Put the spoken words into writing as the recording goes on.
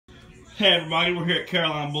Hey everybody, we're here at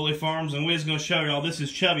Caroline Bully Farms, and we're just going to show y'all this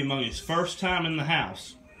is Chubby Money's first time in the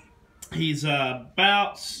house. He's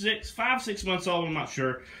about 5-6 months old, I'm not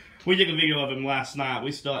sure. We took a video of him last night.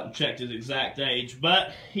 We still haven't checked his exact age,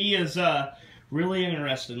 but he is really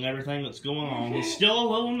interested in everything that's going on. He's still a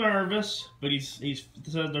little nervous, but he's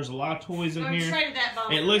said there's a lot of toys in here.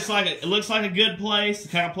 It looks like a good place, the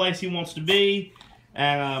kind of place he wants to be,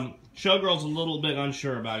 and Showgirl's a little bit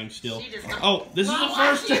unsure about him still. Oh, this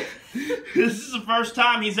is the first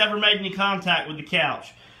time he's ever made any contact with the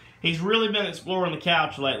couch. He's really been exploring the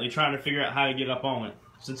couch lately, trying to figure out how to get up on it.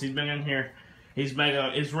 Since he's been in here, he's made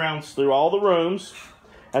his rounds through all the rooms,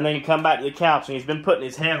 and then he come back to the couch, and he's been putting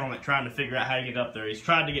his head on it, trying to figure out how to get up there. He's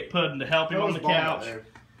tried to get Puddin' to help him on the couch.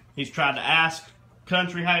 He's tried to ask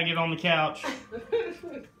Country how to get on the couch.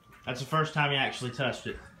 That's the first time he actually touched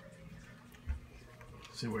it.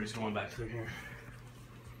 See where he's going back through here.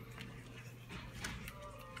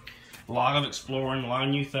 A lot of exploring, a lot of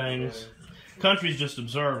new things. Country's just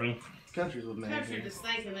observing. Country's with me. Country just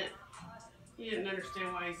thinking that he didn't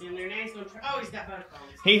understand why he's in there. Now he's going to try. Oh, he's got both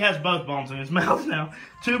bones. He has both bones in his mouth now.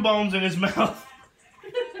 2 bones in his mouth.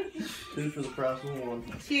 2 for the price of 1.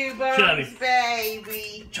 2 bones, Chubby.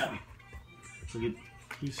 baby. Chubby. Look at,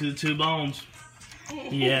 you see the 2 bones?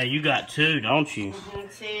 Yeah, you got 2, don't you?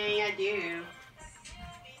 See, I do.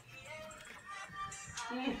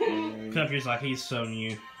 Country's like, he's so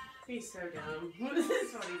new. He's so dumb. This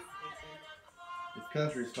is what he's thinking. If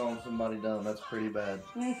Country's calling somebody dumb, that's pretty bad.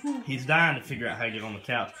 He's dying to figure out how to get on the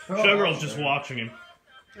couch. Showgirl's just watching him.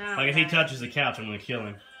 Oh, Like, if he touches the couch, I'm going to kill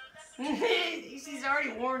him. She's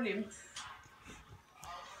already warned him.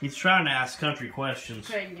 He's trying to ask Country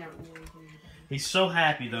questions. He's so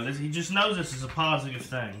happy, though. He just knows this is a positive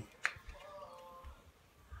thing.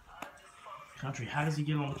 Country, how does he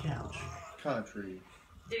get on the couch? Country.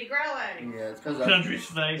 Did he growl at him? Yeah, it's because Country's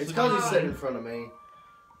face. It's because he's sitting in front of me.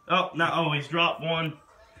 Oh, no. Oh, he's dropped one.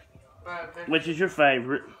 Which is your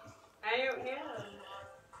favorite? I don't know.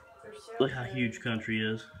 So Look how huge Country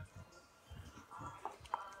is.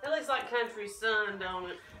 It looks like Country's son, don't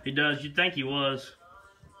it? He does. You'd think he was.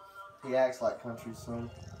 He acts like Country's son.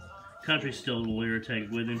 Country's still a little irritated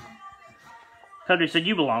with him. Country said,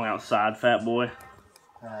 "You belong outside, fat boy."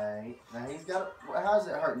 Hey, now he's got. How's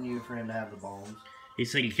it hurting you for him to have the bones? He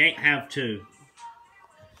said, "You can't have 2."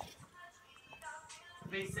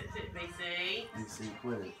 Be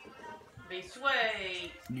quit it. Be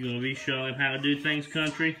sweet. You gonna be showing him how to do things,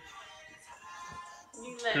 Country?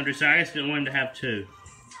 You Country said, "I just didn't want him to have 2."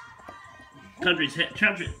 Country's head,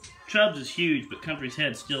 Chubbs is huge, but Country's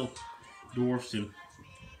head still dwarfs him.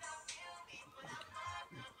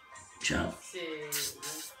 Chubb.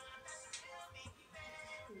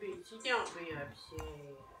 Don't be upset.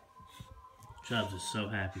 Chubbs is so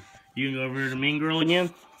happy. You can go over to Mean Girl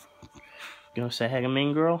again? Gonna say hey to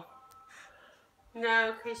Mean Girl?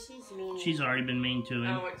 No, because she's mean. She's already been mean to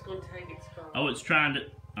him. Oh, it's going to take its toll. Oh, it's trying to...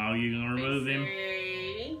 Oh, you're gonna remove him?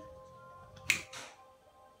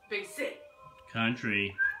 Big sick.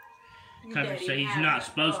 Country. Country said he's not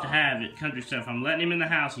supposed to have it. Country said if I'm letting him in the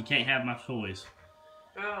house, he can't have my toys.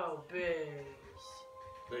 Oh, bitch.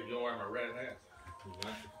 They gonna wear my red hat?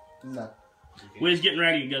 No. We was getting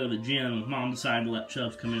ready to go to the gym. Mom decided to let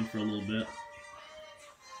Chubbs come in for a little bit.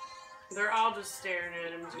 They're all just staring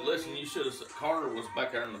at him. Listen, you should have. Carter was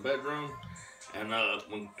back there in the bedroom, and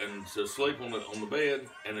to sleep on the bed.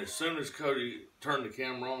 And as soon as Cody turned the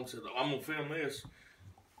camera on, and said, "I'm gonna film this,"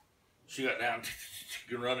 she got down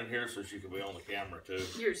and run in here so she could be on the camera too.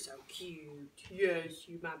 You're so cute. Yes,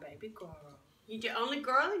 you my baby girl. You the only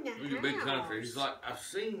girl in the house. You're a big Country. He's like, I've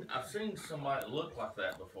seen somebody look like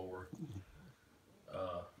that before.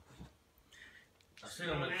 I seen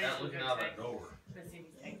him looking out that door.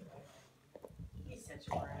 He's such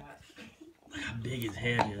a brat. Look how big his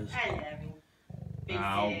head is. I love him.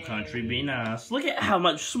 Oh, Country, be nice. Look at how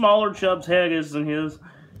much smaller Chubbs' head is than his.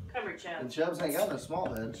 Come here, Chubbs. And Chubbs ain't got no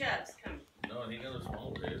small head. Chubbs, come. No, he got a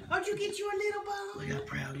small head. How'd you get you a little bone? Look how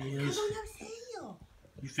proud he is. Come on upstairs.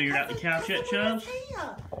 You figured out the couch yet, Chubbs?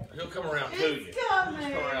 He'll come around to you. Come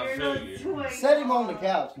He'll come around to you. Set him on the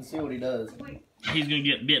couch and see what he does. He's gonna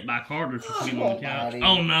get bit by Carter for putting him on the couch.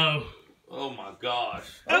 Oh no! Oh my gosh!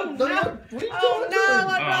 Oh no! What are you doing?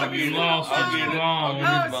 Oh, you lost it. You I'll long.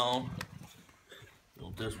 get his bone. You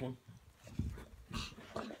want this one?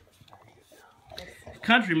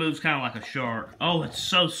 Country moves kind of like a shark. Oh, it's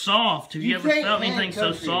so soft. Have you ever felt anything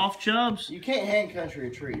so soft, Chubbs? You can't hand Country a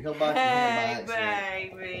treat. He'll bite your hand by accident. Hey,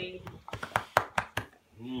 baby.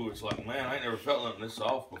 Ooh, it's like, man, I ain't never felt nothing this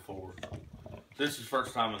soft before. This is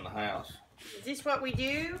first time in the house. Is this what we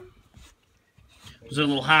do? Was it a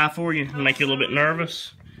little high for you? Make you a little bit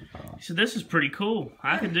nervous? He said, this is pretty cool.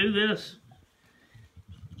 I could do this.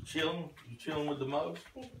 Chilling? You chilling with the most?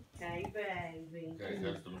 Okay, baby. Okay,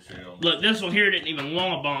 that's the Michelle. Look, this one here didn't even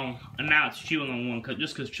want a bone, and now it's chewing on one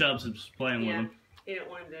just because Chubbs is playing with him. He didn't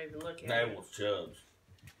want him to even look at That it. was Chubbs.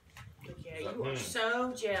 Look at it. You are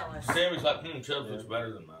so jealous. Sammy's like, Chubbs looks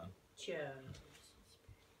better than mine. Chubbs.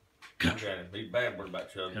 Okay, be bad word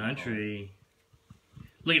about Chubbs. Country.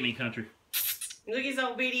 Look at me, Country. Look at his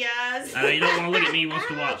old beady eyes. I know you don't want to look at me. He wants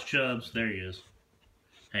to watch Chubbs. There he is.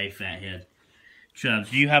 Hey, fathead. Chubbs,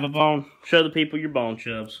 do you have a bone? Show the people your bone,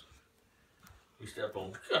 Chubbs. He stepped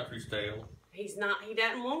on Country's tail. He's not. He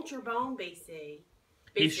doesn't want your bone, BC.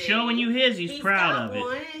 He's showing you his. He's proud of it.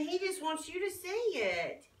 One, and he just wants you to see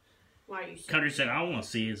it. Why are you? Country said, "I want to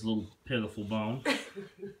see his little pitiful bone."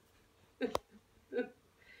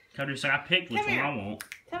 Country said, "I picked which one I want."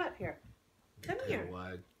 Come up here. Come here.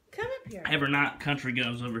 Wide. Come up here. Every night, Country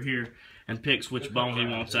goes over here and picks which bone he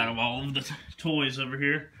wants out of all of the toys over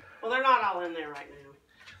here. Well, they're not all in there right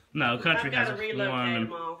now. No, Country has I've got to one. relocate And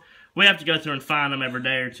them all. we have to go through and find them every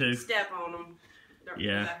day or two. Step on them.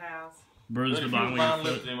 Yeah. The house. Bruise the bottom of Mind your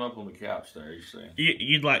foot. lifting him up on the couch there, you see.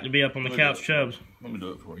 You'd like to be up on the couch, Chubbs? Let me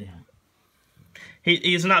do it for you.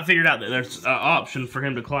 He's not figured out that there's an option for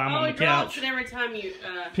him to climb on the he drops couch. it every time you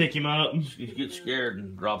Pick him up. He gets scared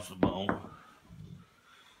and drops the bone.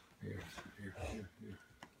 Here.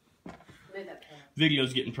 move that pad.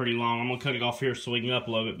 Video's getting pretty long. I'm going to cut it off here so we can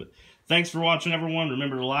upload it. But thanks for watching, everyone.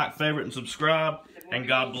 Remember to like, favorite, and subscribe. And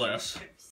God bless.